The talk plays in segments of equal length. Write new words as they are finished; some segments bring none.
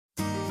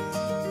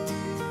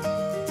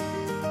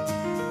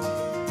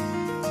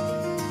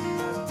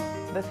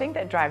The thing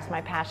that drives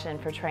my passion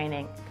for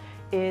training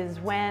is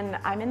when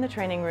I'm in the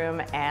training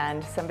room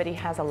and somebody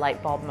has a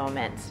light bulb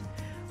moment.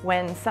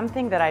 When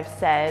something that I've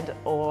said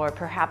or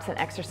perhaps an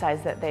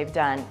exercise that they've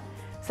done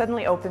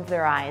suddenly opens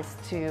their eyes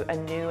to a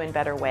new and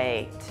better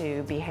way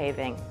to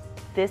behaving.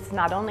 This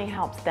not only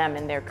helps them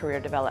in their career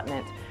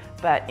development,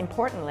 but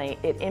importantly,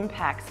 it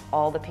impacts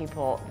all the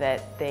people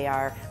that they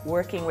are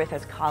working with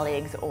as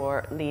colleagues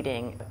or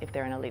leading if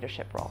they're in a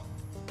leadership role.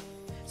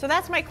 So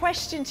that's my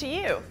question to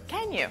you.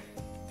 Can you?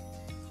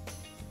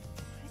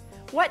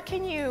 What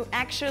can you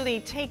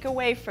actually take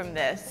away from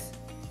this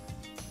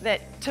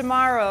that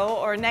tomorrow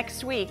or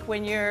next week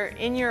when you're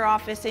in your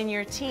office, in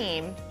your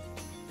team,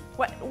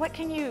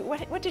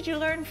 what did you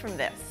learn from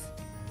this?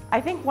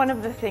 I think one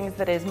of the things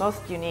that is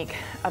most unique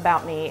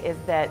about me is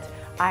that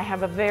I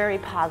have a very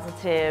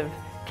positive,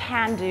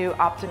 can-do,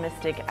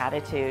 optimistic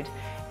attitude,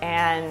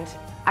 and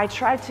I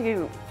try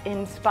to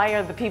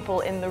inspire the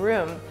people in the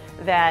room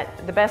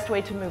that the best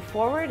way to move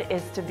forward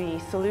is to be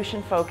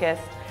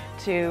solution-focused,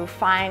 to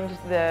find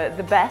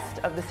the best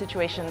of the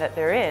situation that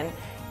they're in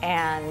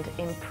and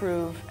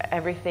improve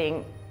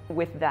everything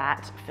with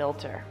that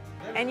filter.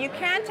 And you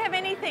can't have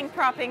anything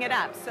propping it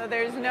up, so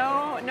there's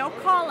no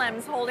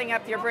columns holding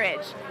up your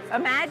bridge.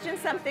 Imagine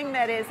something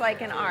that is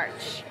like an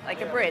arch,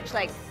 like a bridge.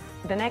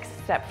 The next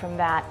step from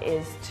that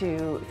is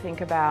to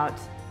think about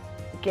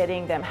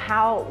getting them,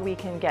 how we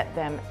can get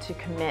them to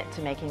commit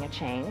to making a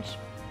change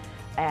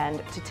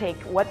and to take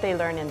what they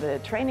learn in the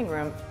training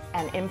room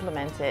and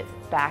implement it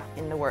back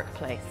in the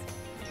workplace.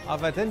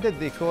 I've attended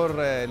the core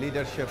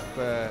leadership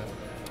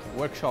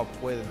workshop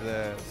with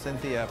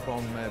Cynthia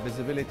from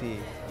Visibility,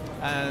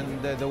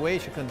 and the way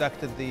she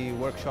conducted the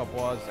workshop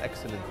was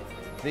excellent.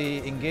 The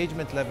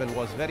engagement level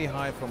was very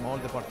high from all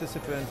the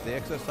participants. The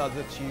exercise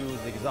that she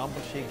used, the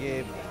example she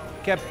gave,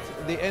 kept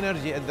the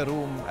energy in the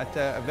room at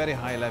a very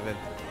high level.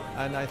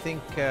 And I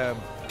think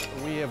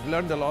we have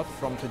learned a lot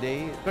from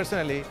today.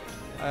 Personally,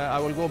 I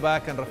will go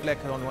back and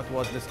reflect on what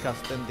was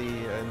discussed in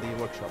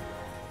the workshop.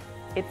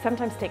 It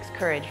sometimes takes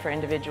courage for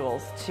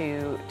individuals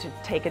to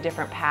take a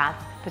different path,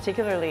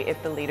 particularly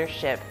if the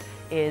leadership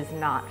is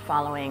not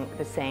following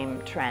the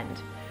same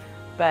trend.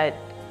 But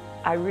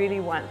I really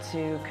want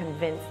to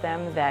convince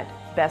them that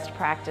best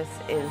practice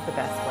is the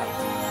best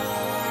way.